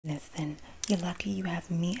Listen, you're lucky you have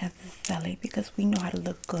me as a celly because we know how to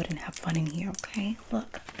look good and have fun in here, okay?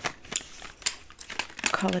 Look.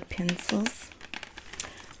 Colored pencils,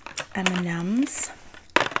 M&M's,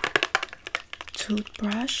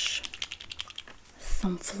 toothbrush,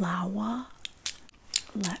 some flour.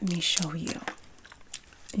 Let me show you.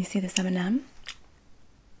 You see this M&M?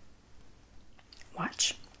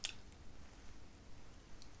 Watch.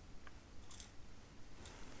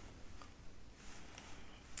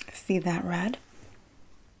 See that red?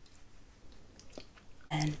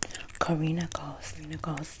 And Karina goes,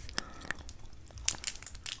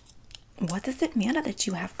 what does it matter that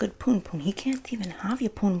you have good poon poon? He can't even have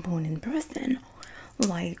your poon poon in person.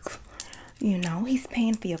 Like, you know, he's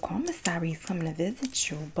paying for your commissary. He's coming to visit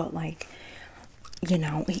you, but like, you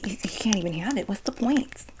know, he can't even have it. What's the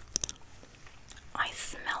point? I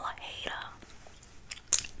smell a hater.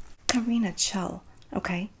 Karina, chill,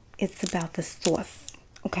 okay? It's about the sauce,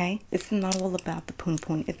 okay? It's not all about the poon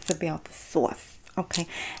poon. It's about the sauce, okay?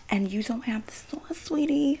 And you don't have the sauce,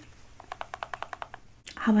 sweetie.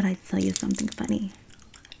 How about I tell you something funny?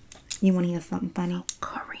 You want to hear something funny?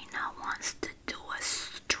 Karina wants to do a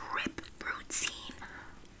strip routine.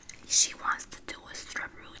 She wants to do a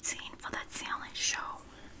strip routine for the talent show.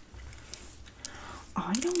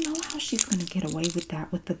 I don't know how she's going to get away with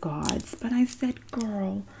that with the gods. But I said,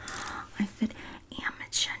 girl,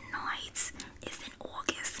 amateur nights is in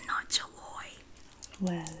August, not July.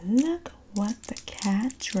 Well, look what the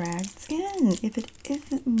cat dragged in. If it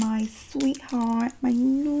isn't my sweetheart, my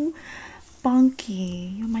new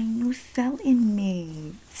bunkie, my new cell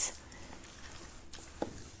inmate.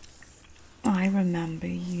 I remember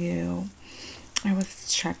you. I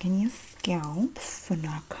was checking your scalp for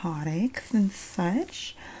narcotics and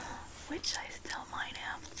such, which I still might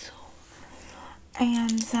have to.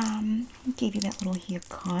 And gave you that little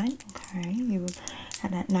haircut. Okay, you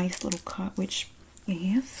had that nice little cut, which your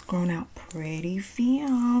hair's grown out pretty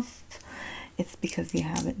fast. It's because you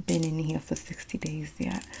haven't been in here for 60 days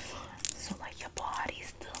yet. So like your body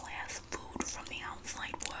still has food from the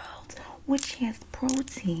outside world, which has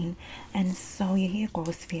protein, and so your hair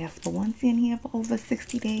grows fast. But once you're in here for over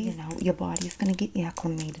 60 days, you know, your body's gonna get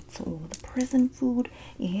acclimated to all the prison food.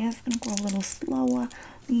 Your hair's gonna grow a little slower.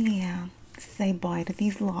 Yeah, say bye to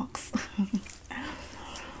these locks.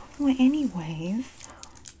 Well, anyways,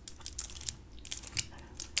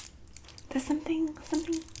 there's something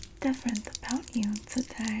different about you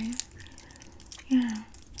today. Yeah,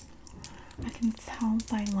 I can tell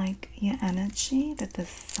by like your energy that there's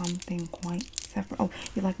something quite different. Oh,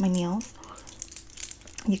 you like my nails?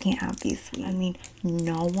 You can't have these. I mean,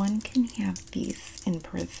 no one can have these in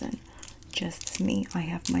prison. Just me. I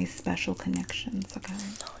have my special connections, okay?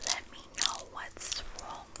 So let me know what's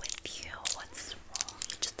wrong with you. What's wrong?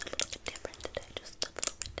 You're just a little bit different today. Just a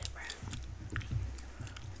little bit different.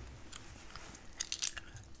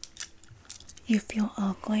 You feel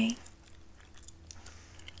ugly?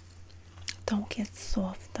 Don't get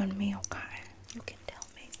soft on me, okay? You can tell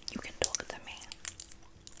me. You can talk to me.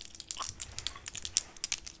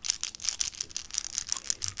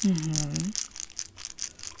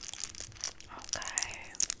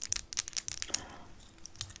 Okay.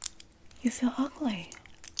 You feel ugly.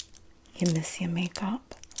 You miss your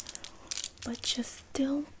makeup. But you're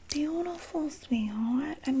still beautiful,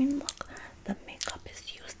 sweetheart. I mean, look. The makeup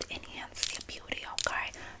is used to enhance your beauty,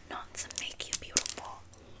 okay? Not to make you beautiful.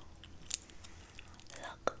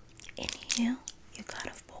 Look, in here, you gotta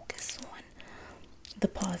focus on the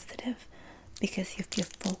positive, because if you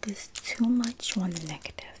focus too much on the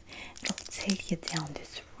negative, it'll take you down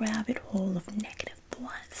this rabbit hole of negative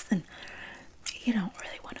thoughts, and you don't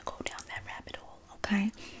really want to go down that rabbit hole,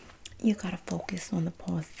 okay? You gotta focus on the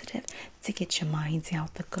positive to get your mind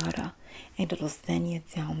out the gutter, and it'll send you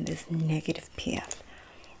down this negative path.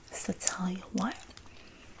 So tell you what,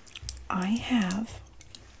 I have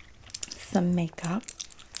some makeup.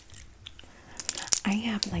 I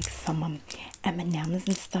have like some M&M's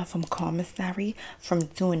and stuff from commissary from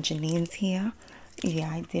doing Janine's hair.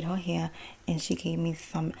 Yeah, I did her hair, and she gave me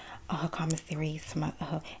some her commissary, some of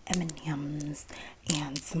her M&M's,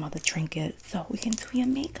 and some other trinkets, so we can do your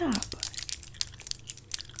makeup.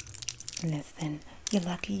 Listen, you're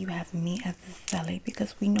lucky you have me as a celly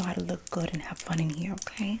because we know how to look good and have fun in here,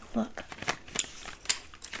 okay? Look.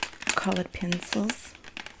 Colored pencils,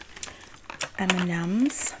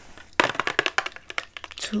 M&M's,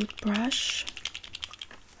 toothbrush,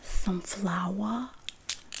 some flour.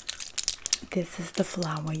 This is the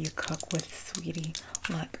flour you cook with, sweetie.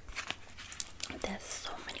 Look, there's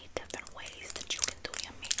so many different ways that you can do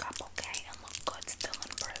your makeup, okay? And look good still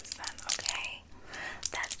in person, okay?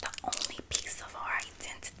 That's the only piece of our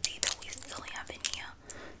identity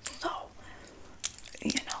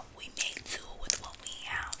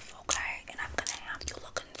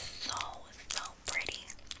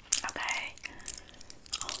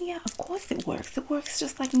it works. It works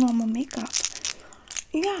just like normal makeup.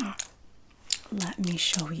 Yeah. Let me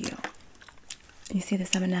show you. You see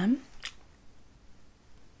this M&M?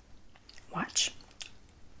 Watch.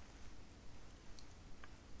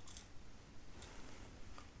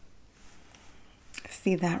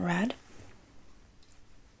 See that red?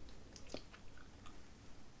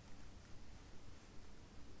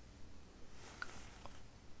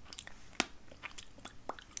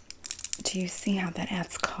 Do you see how that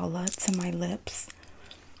adds color to my lips?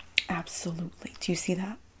 Absolutely. Do you see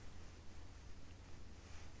that?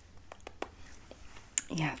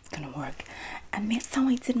 Yeah, it's gonna work. And that's how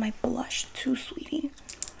I did my blush too, sweetie.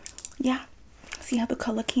 Yeah. See how the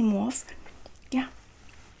color came off? Yeah.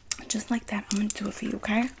 Just like that. I'm gonna do it for you,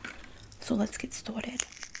 okay? So let's get started.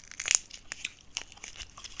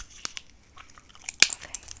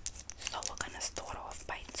 Okay. So we're gonna start off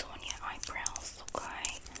by doing your eyebrows,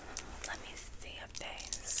 okay? Let me see your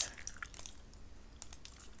face.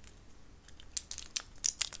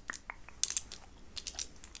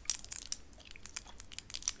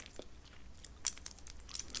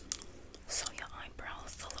 So your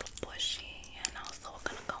eyebrows a little bushy, and also we're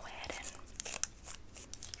gonna go ahead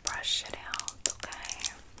and brush it out,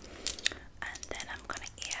 okay? And then I'm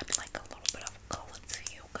gonna add like a little bit of color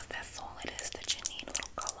to you, because that's all it is that you need, a little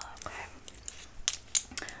color, okay?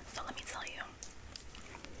 So let me tell you.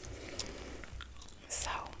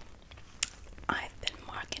 So I've been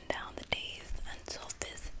marking down the days until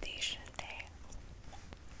visitation day.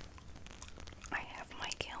 I have my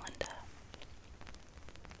calendar.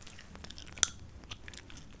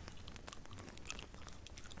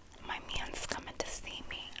 My man's coming to see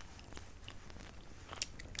me.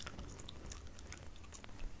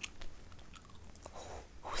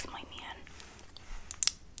 Who's my man?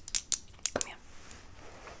 Come here.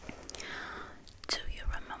 Do you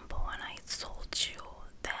remember when I told you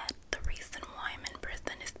that the reason why I'm in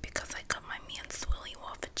prison is because I cut my man's willy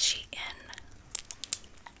off a cheating?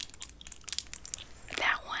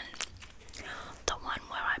 That one. The one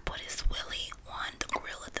where I put his willy on the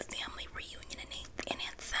grill at the family reunion and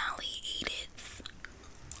Aunt Sally ate it.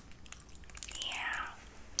 Yeah,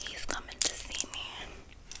 he's coming to see me.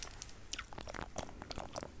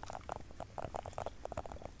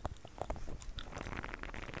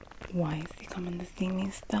 Why is he coming to see me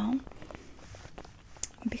still?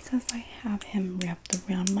 Because I have him wrapped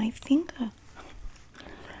around my finger.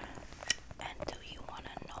 And do you want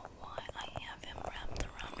to know why I have him wrapped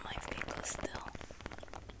around my finger still?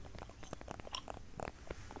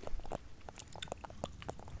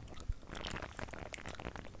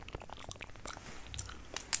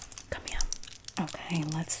 Come here. Okay,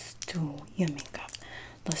 let's do your makeup.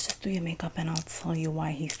 Let's just do your makeup and I'll tell you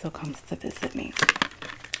why he still comes to visit me.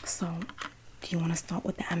 So, do you want to start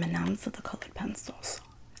with the M&Ms or the colored pencils?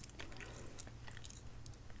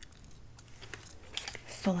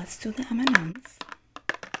 So let's do the M&Ms.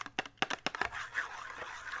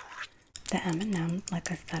 The M&Ms,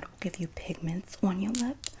 like I said, will give you pigments on your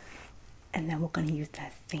lip. And then we're going to use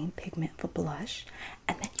that same pigment for blush.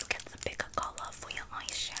 And then you get the bigger color for your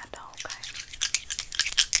eyeshadow, okay?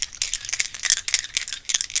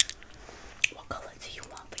 What color do you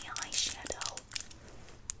want for your eyeshadow?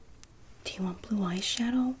 Do you want blue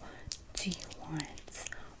eyeshadow? Do you want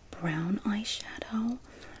brown eyeshadow?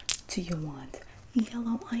 Do you want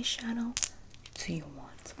yellow eyeshadow? Do you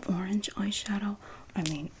want orange eyeshadow? I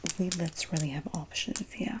mean, let's really have options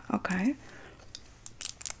here, okay?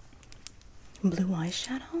 Blue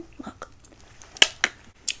eyeshadow? Look.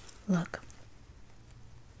 Look.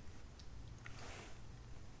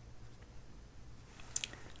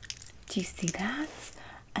 Do you see that?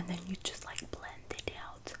 And then you just like blend it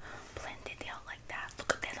out. Blend it out like that.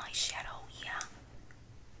 Look at that eyeshadow, yeah.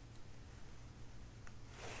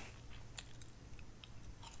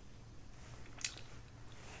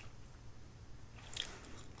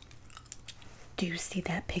 Do you see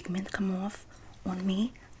that pigment come off on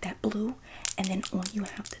me? That blue? And then all you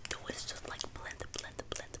have to do is just like blend it, blend it,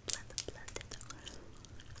 blend it, blend it, blend it.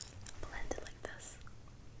 Blend it like this.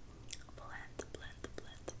 Blend, blend,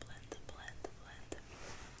 blend, blend, blend,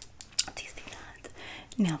 blend. Do you see that?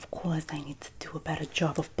 Now, of course, I need to do a better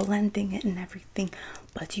job of blending it and everything.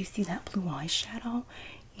 But do you see that blue eyeshadow?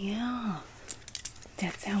 Yeah.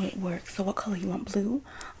 That's how it works. So what color you want? Blue?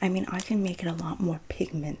 I mean, I can make it a lot more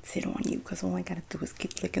pigmented on you because all I gotta do is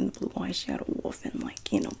keep licking the blue eyeshadow off and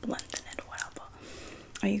like, you know, blending it or whatever.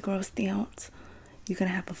 Are you grossed out? You're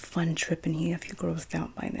gonna have a fun trip in here if you're grossed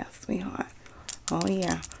out by that, sweetheart. Oh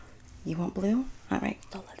yeah. You want blue? Alright,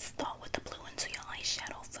 so let's start with the blue into your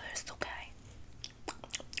eyeshadow first, okay?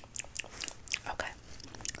 Okay.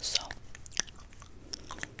 So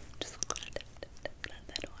just gonna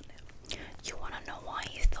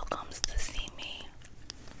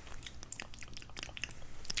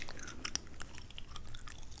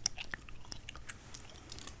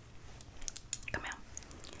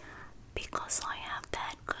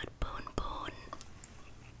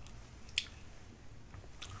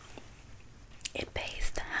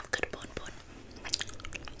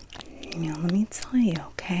tell you,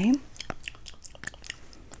 okay?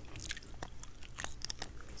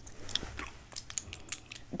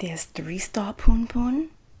 There's 3-star Poon Poon,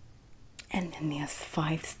 and then there's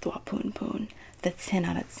 5-star Poon Poon. The 10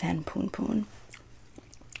 out of 10 Poon Poon.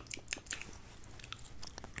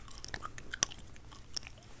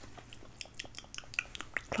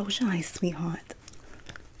 Close your eyes, sweetheart.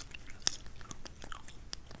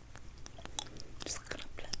 Just gonna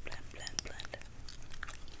blend, blend, blend, blend.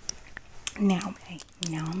 Now,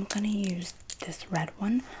 now I'm gonna use this red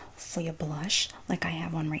one for your blush, like I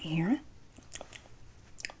have one right here.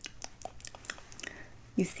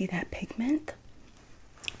 You see that pigment?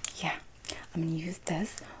 Yeah, I'm gonna use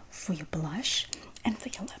this for your blush and for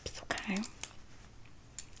your lips, okay?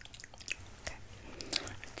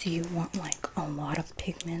 Do you want like a lot of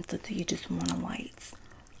pigment, or do you just want a light?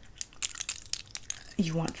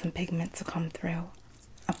 You want some pigment to come through?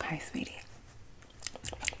 Okay, sweetie.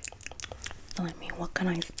 I mean, what can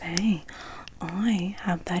I say? I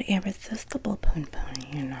have that irresistible Poon Poon,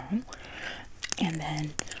 you know? And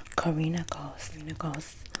then Karina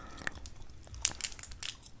goes,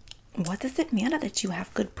 what does it matter that you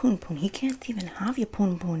have good Poon Poon? He can't even have your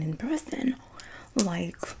Poon Poon in person.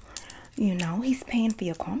 Like, you know, he's paying for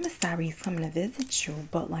your commissary. He's coming to visit you,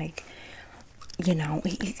 but like, you know,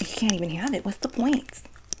 he can't even have it. What's the point?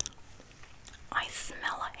 I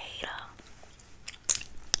smell a hater.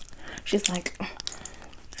 She's like,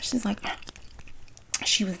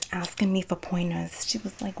 she was asking me for pointers. She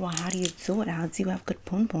was like, well, how do you do it? How do you have good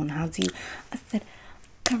Poon Poon? How do you? I said,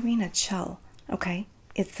 Karina, chill, okay?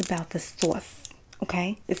 It's about the sauce,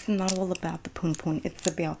 okay? It's not all about the Poon Poon. It's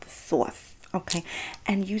about the sauce, okay?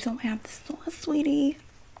 And you don't have the sauce, sweetie.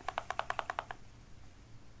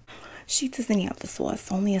 She doesn't have the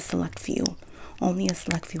sauce. Only a select few. Only a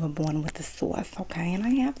select few are born with the sauce, okay? And I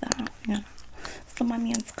have that, you know. So my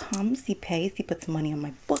man comes, he pays, he puts money on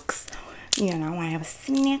my books. You know, I have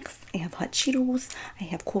snacks, I have hot Cheetos, I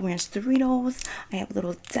have Cool Ranch Doritos, I have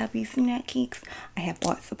little Debbie snack cakes, I have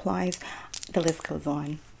art supplies. The list goes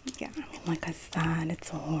on. Yeah, I mean, like I said,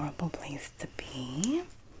 it's a horrible place to be.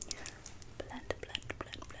 Blend, blend,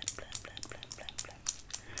 blend, blend, blend, blend, blend, blend,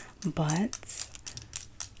 blend. But,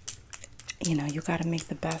 you know, you got to make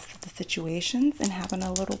the best of the situations, and having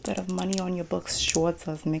a little bit of money on your books sure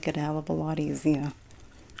does make it a hell of a lot easier.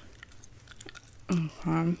 Okay.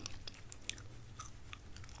 Blend,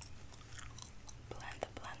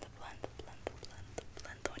 blend, blend, blend, blend,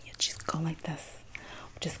 blend on your cheeks. Go like this.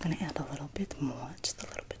 We're just going to add a little bit more, just a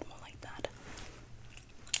little bit more like that.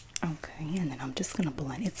 Okay, and then I'm just going to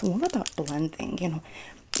blend. It's all about blending, you know.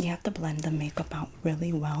 You have to blend the makeup out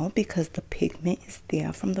really well because the pigment is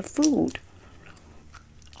there from the food.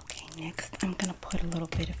 Okay, next I'm going to put a little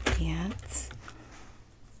bit of that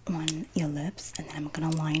on your lips, and then I'm going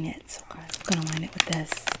to line it. Okay, I'm going to line it with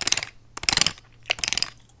this.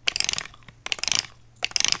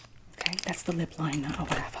 Okay, that's the lip liner or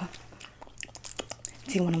whatever.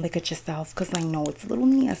 Do you want to lick it yourself? Because I know it's a little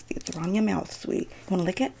nasty. It's around your mouth, sweet. You want to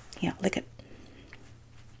lick it? Yeah, lick it.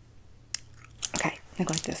 Okay, now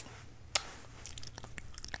go like this.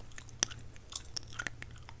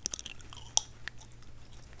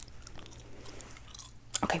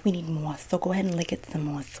 Okay, we need more. So go ahead and lick it some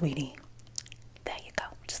more, sweetie. There you go.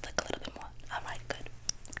 Just lick a little bit more. All right, good.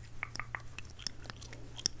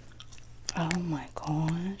 Oh my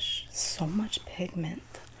gosh. So much pigment.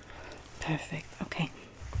 Perfect. Okay.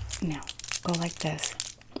 Now, go like this.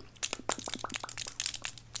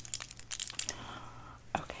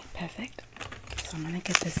 Okay, perfect. So I'm going to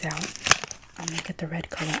get this out. I'm going to get the red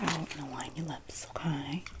color out and align your lips,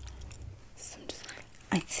 okay? So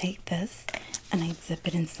I take this and I dip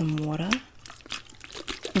it in some water.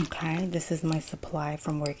 Okay, this is my supply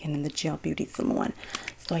from working in the Gel Beauty Salon.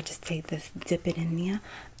 So I just take this, dip it in there,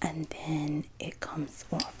 and then it comes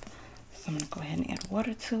off. So I'm going to go ahead and add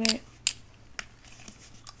water to it.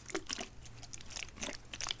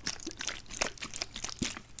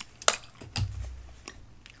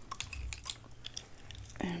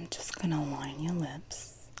 I'm just going to line your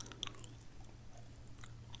lips.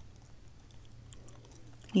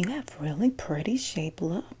 You have really pretty shaped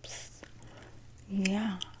lips.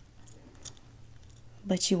 Yeah.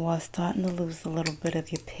 But you are starting to lose a little bit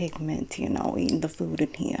of your pigment, you know, eating the food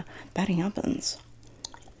in here. That happens.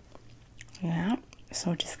 Yeah.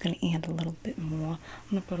 So we're just going to add a little bit more. I'm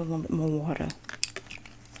going to put a little bit more water.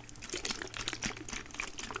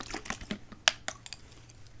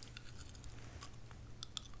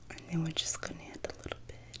 And then we're just going to add a little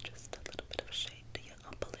bit, just a little bit of shade to your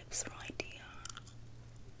upper lips right here.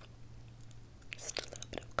 Just a little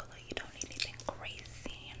bit of color. You don't need anything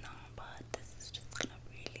crazy, you know, but this is just going to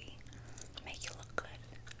really make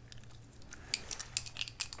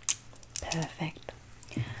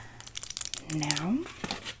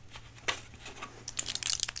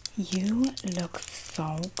You look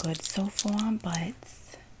so good so far, but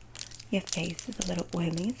your face is a little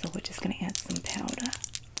oily, so we're just gonna add some powder.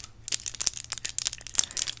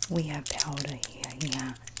 We have powder here,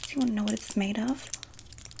 yeah. Do you wanna know what it's made of?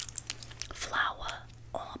 Flour,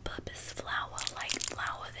 all-purpose flour, like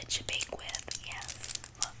flour that you bake with. Yes,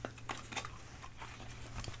 look.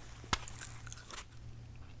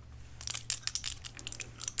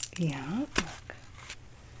 Yeah, look.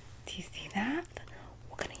 Do you see that?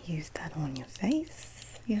 We're gonna use that on your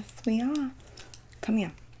face. Yes, we are. Come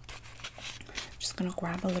here. Just gonna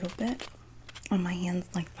grab a little bit on my hands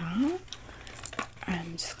like that.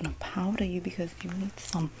 I'm just gonna powder you because you need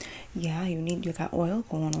some. Yeah, you got oil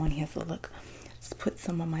going on here. So look, just put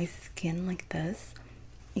some on my skin like this.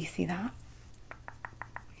 You see that?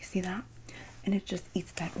 You see that? And it just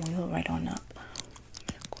eats that oil right on up.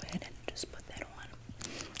 Go ahead and just put that on.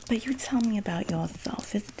 But you tell me about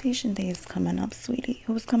yourself. Visitation day is coming up, sweetie.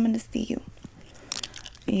 Who's coming to see you?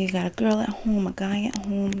 You got a girl at home, a guy at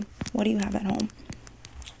home. What do you have at home?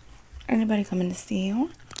 Anybody coming to see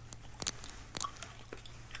you?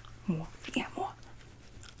 More. Yeah, more.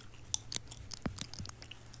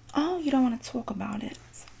 Oh, you don't want to talk about it.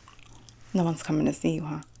 No one's coming to see you,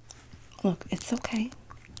 huh? Look, it's okay.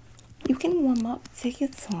 You can warm up. Take your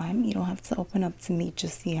time. You don't have to open up to me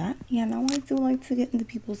just yet. You know, I do like to get into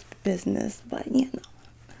people's business, but you know,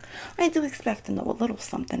 I do expect to know a little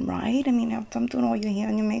something, right? I mean, after I'm doing all your hair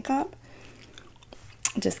and your makeup.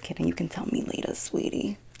 Just kidding. You can tell me later,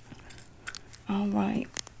 sweetie. All right.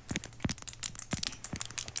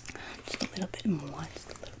 Just a little bit more.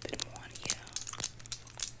 Just a little bit more, yeah.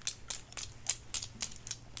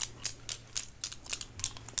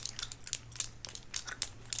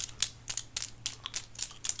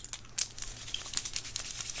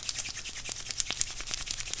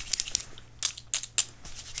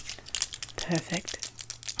 Perfect.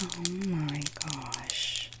 Oh my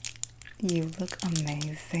gosh. You look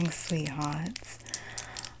amazing, sweethearts.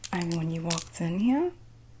 I mean, when you walked in here,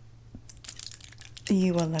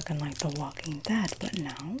 you were looking like The Walking Dead, but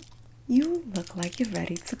now you look like you're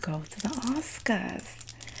ready to go to the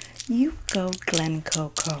Oscars. You go, Glen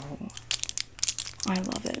Coco. I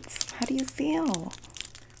love it. How do you feel?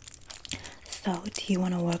 So, do you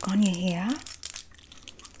want to work on your hair?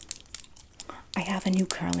 I have a new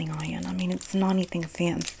curling iron. I mean, it's not anything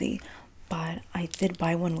fancy, but I did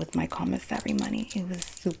buy one with my commissary money. It was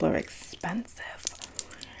super expensive,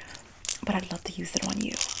 but I'd love to use it on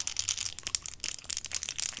you.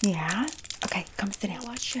 Yeah? Okay, come sit down.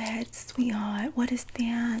 Watch your head, sweetheart. What is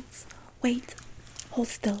that? Wait. Hold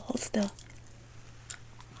still, hold still.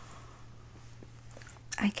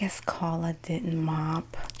 I guess Carla didn't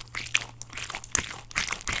mop.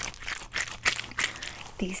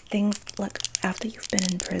 These things, look, after you've been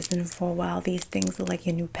in prison for a while, these things are like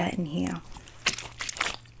your new pet in here.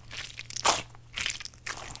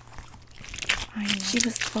 I know. She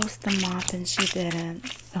was supposed to mop and she didn't.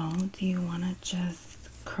 So, do you want to just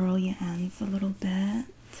curl your ends a little bit?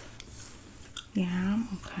 Yeah?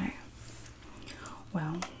 Okay.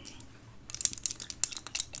 Well,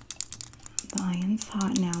 the iron's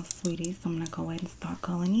hot now, sweetie, so I'm going to go ahead and start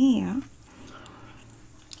curling your hair.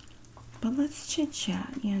 But let's chit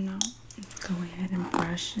chat, you know. Let's go ahead and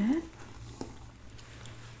brush it.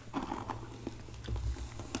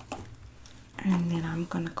 And then I'm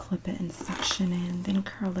going to clip it and section it and then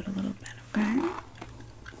curl it a little bit, okay?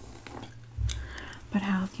 But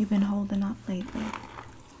how have you been holding up lately?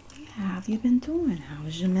 How have you been doing?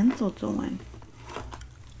 How's your mental doing?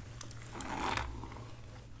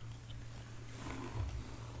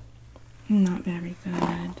 Not very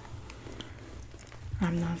good.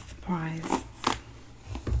 I'm not surprised.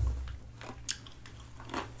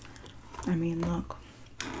 I mean, look.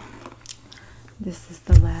 This is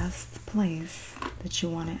the last place that you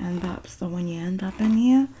want to end up. So when you end up in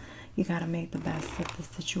here, you got to make the best of the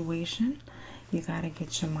situation. You got to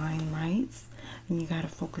get your mind right. And you got to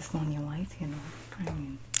focus on your life, you know. I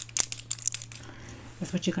mean,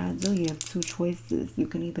 that's what you got to do. You have two choices. You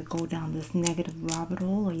can either go down this negative rabbit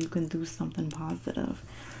hole or you can do something positive,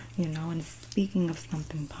 you know. And speaking of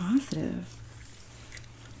something positive,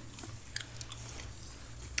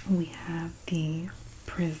 we have the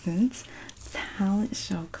Prisons talent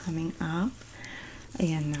show coming up.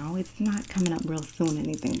 And no, it's not coming up real soon or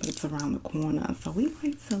anything, but it's around the corner. So we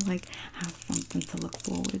like to have something to look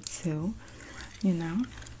forward to, you know.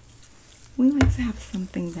 We like to have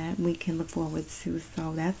something that we can look forward to.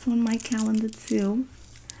 So that's on my calendar too.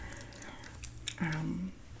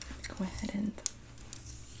 Go ahead and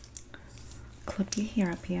clip your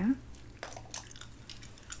hair up here.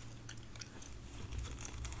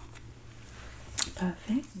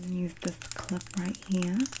 Perfect. Use this clip right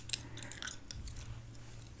here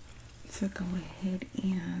to go ahead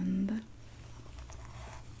and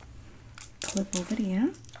clip over there.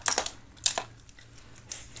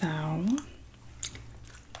 So,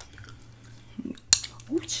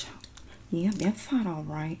 ooch, yeah, that's not all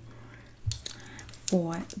right.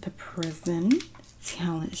 For the prison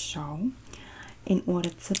talent show, in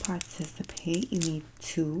order to participate, you need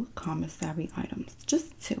 2 commissary items,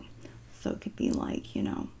 just 2. So it could be like, you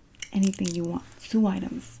know, anything you want, 2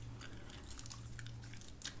 items.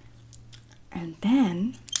 And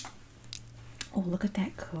then, oh, look at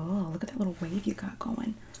that curl. Look at that little wave you got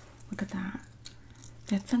going. Look at that.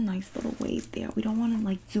 That's a nice little wave there. We don't want to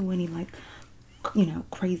like do any like, you know,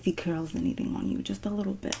 crazy curls, anything on you. Just a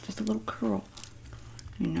little bit, just a little curl,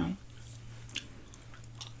 you know.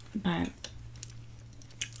 But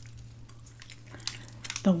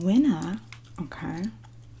the winner, okay,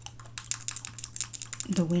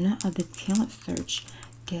 the winner of the talent search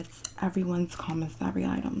gets everyone's commissary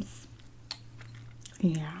items.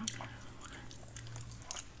 Yeah.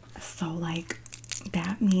 So like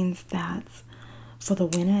that means that for the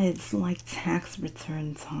winner it's like tax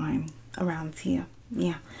return time around here.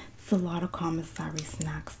 Yeah, it's a lot of commissary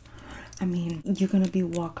snacks. I mean, you're gonna be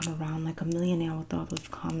walking around like a millionaire with all those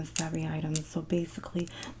commissary items. So basically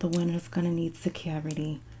the winner's gonna need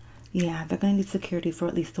security. Yeah, they're gonna need security for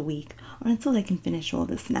at least a week or until they can finish all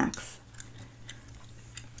the snacks.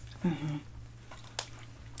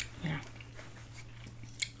 Yeah.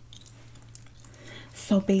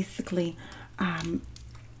 So basically,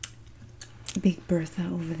 Big Bertha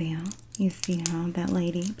over there, you see her, that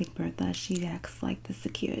lady, Big Bertha, she acts like the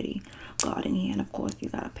security guard in here. And of course you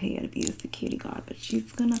gotta pay her to be the security guard, but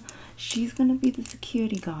she's gonna be the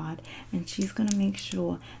security guard, and she's gonna make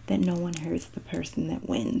sure that no one hurts the person that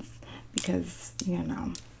wins, because you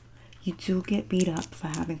know you do get beat up for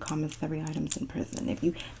having commissary items in prison. If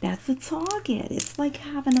you, that's a target. It's like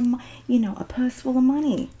having a purse full of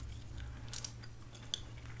money.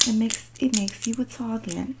 It makes you a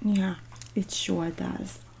target. Yeah, it sure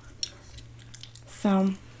does.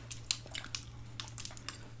 So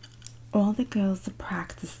all the girls are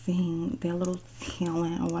practicing their little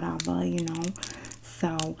talent or whatever, you know.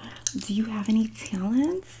 So do you have any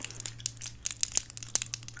talents?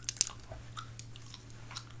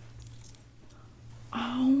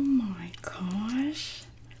 Oh my gosh.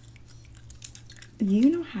 You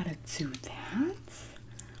know how to do that?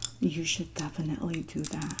 You should definitely do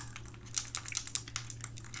that.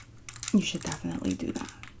 You should definitely do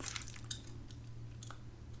that.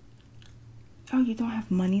 Oh, you don't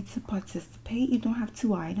have money to participate? You don't have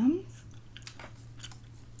 2 items?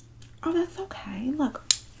 Oh, that's okay. Look,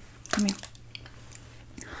 come here.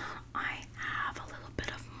 I have a little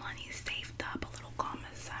bit of money saved up, a little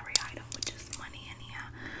commissary item, which is money in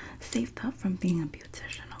here, saved up from being a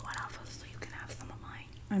beautician or whatever, so you can have some of mine.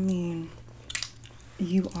 I mean,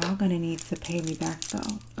 you are gonna need to pay me back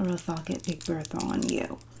though, or else I'll get Big Bertha on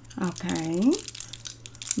you. Okay?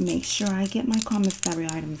 Make sure I get my commissary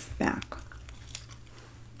items back.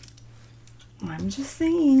 I'm just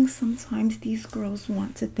saying, sometimes these girls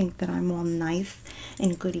want to think that I'm all nice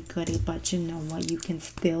and goody-goody, but you know what? You can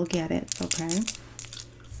still get it, okay?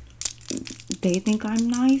 They think I'm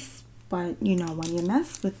nice, but you know, when you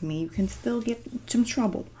mess with me, you can still get some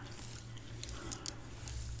trouble.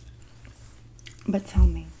 But tell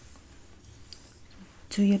me,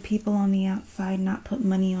 do your people on the outside not put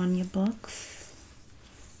money on your books?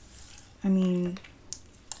 I mean,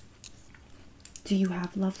 do you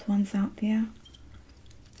have loved ones out there?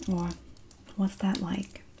 Or what's that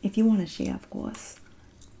like? If you want to share, of course.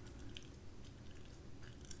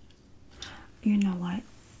 You know what?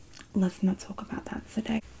 Let's not talk about that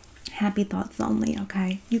today. Happy thoughts only,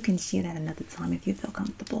 okay? You can share that another time if you feel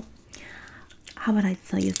comfortable. How about I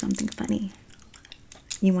tell you something funny?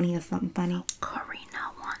 You want to hear something funny?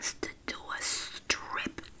 Karina wants to do a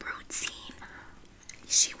strip routine.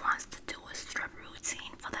 She wants to do a strip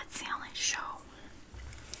routine for the talent show.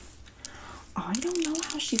 I don't know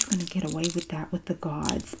how she's going to get away with that with the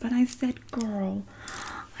gods. But I said, girl,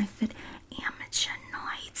 I said, amateur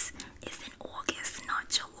nights is in August, not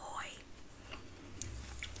July.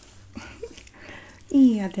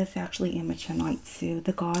 Yeah, there's actually amateur night too.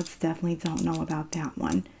 The gods definitely don't know about that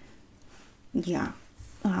one. Yeah,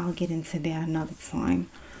 I'll get into that another time.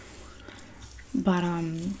 But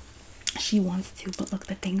she wants to. But look,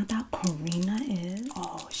 the thing about Karina is,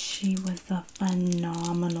 oh, she was a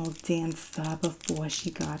phenomenal dancer before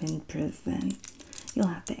she got in prison. You'll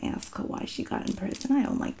have to ask her why she got in prison. I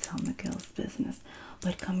don't like telling the girl's business.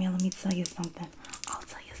 But come here, let me tell you something. I'll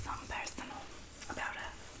tell you something personal about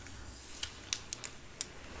her.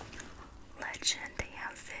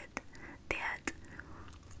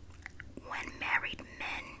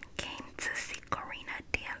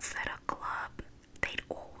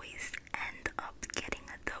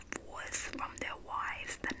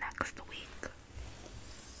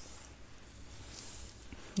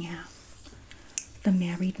 Yeah. The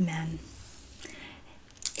married men.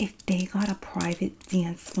 If they got a private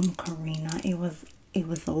dance from Karina, it was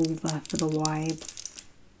over for the wives.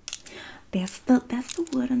 That's the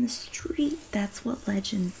word on the street. That's what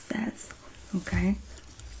legend says. Okay?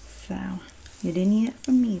 So you didn't hear it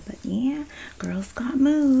from me, but yeah, girls got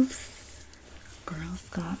moves. Girls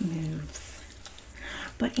got moves.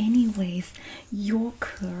 But anyways, your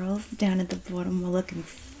curls down at the bottom were looking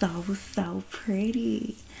so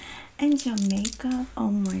pretty. And your makeup, oh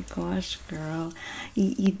my gosh, girl.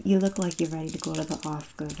 You look like you're ready to go to the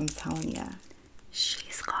Oscars, I'm telling ya.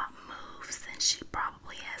 She's got moves and she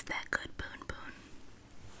probably has that good boon.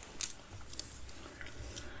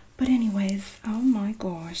 But anyways, oh my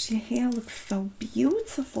gosh, your hair looks so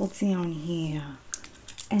beautiful down here.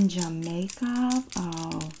 And your makeup,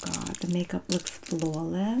 oh god, the makeup looks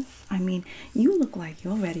flawless. I mean, you look like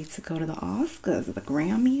you're ready to go to the Oscars or the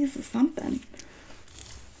Grammys or something.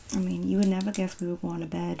 I mean, you would never guess we were going to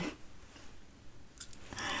bed.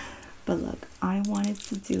 But look, I wanted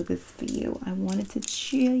to do this for you. I wanted to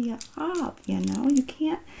cheer you up, you know? You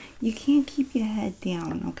can't keep your head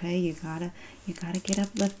down, okay? You gotta get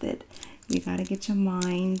uplifted. You gotta get your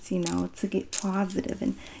mind, you know, to get positive,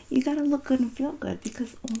 and you gotta look good and feel good,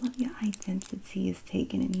 because all of your identity is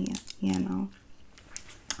taken in here, you know?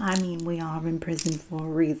 I mean, we are in prison for a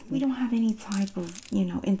reason. We don't have any type of, you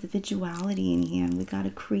know, individuality in here, and we gotta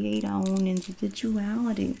create our own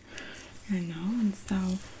individuality, you know? And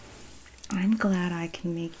so I'm glad I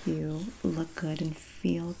can make you look good and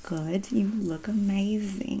feel good. You look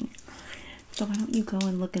amazing. So why don't you go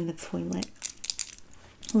and look in the toilet?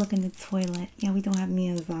 Look in the toilet. Yeah, we don't have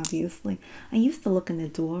mirrors, obviously. I used to look in the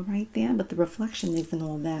door right there, but the reflection isn't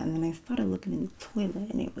all that. And then I started looking in the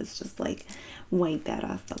toilet, and it was just like way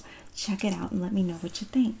better. So check it out and let me know what you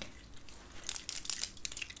think.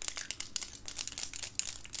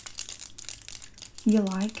 You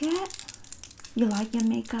like it? You like your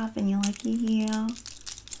makeup and you like your hair?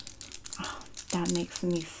 Oh, that makes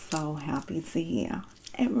me so happy to hear.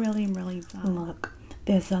 It really does. Look,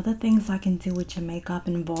 there's other things I can do with your makeup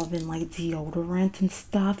involving like deodorant and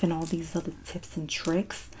stuff, and all these other tips and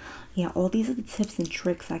tricks. Yeah, all these are the tips and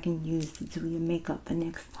tricks I can use to do your makeup the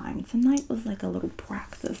next time. Tonight was like a little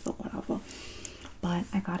practice or whatever. But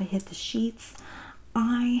I gotta hit the sheets.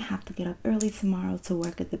 I have to get up early tomorrow to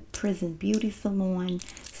work at the prison beauty salon.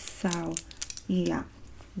 So yeah,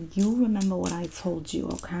 you remember what I told you,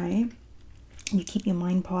 okay? You keep your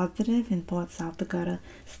mind positive and thoughts out the gutter.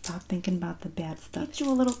 Stop thinking about the bad stuff. Get you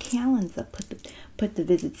a little calendar. Put the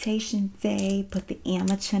visitation day. Put the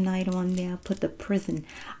amateur night on there. Put the prison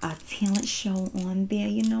talent show on there.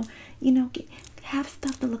 You know, have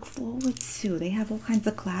stuff to look forward to. They have all kinds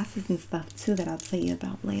of classes and stuff too that I'll tell you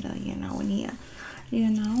about later. You know, in here. You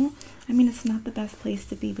know, I mean, it's not the best place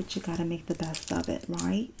to be, but you gotta make the best of it,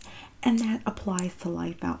 right? And that applies to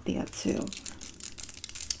life out there too.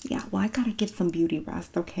 Yeah, well, I gotta get some beauty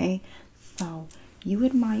rest, okay? So you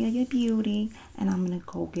admire your beauty, and I'm gonna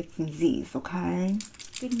go get some Z's, okay?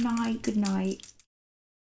 Good night, good night.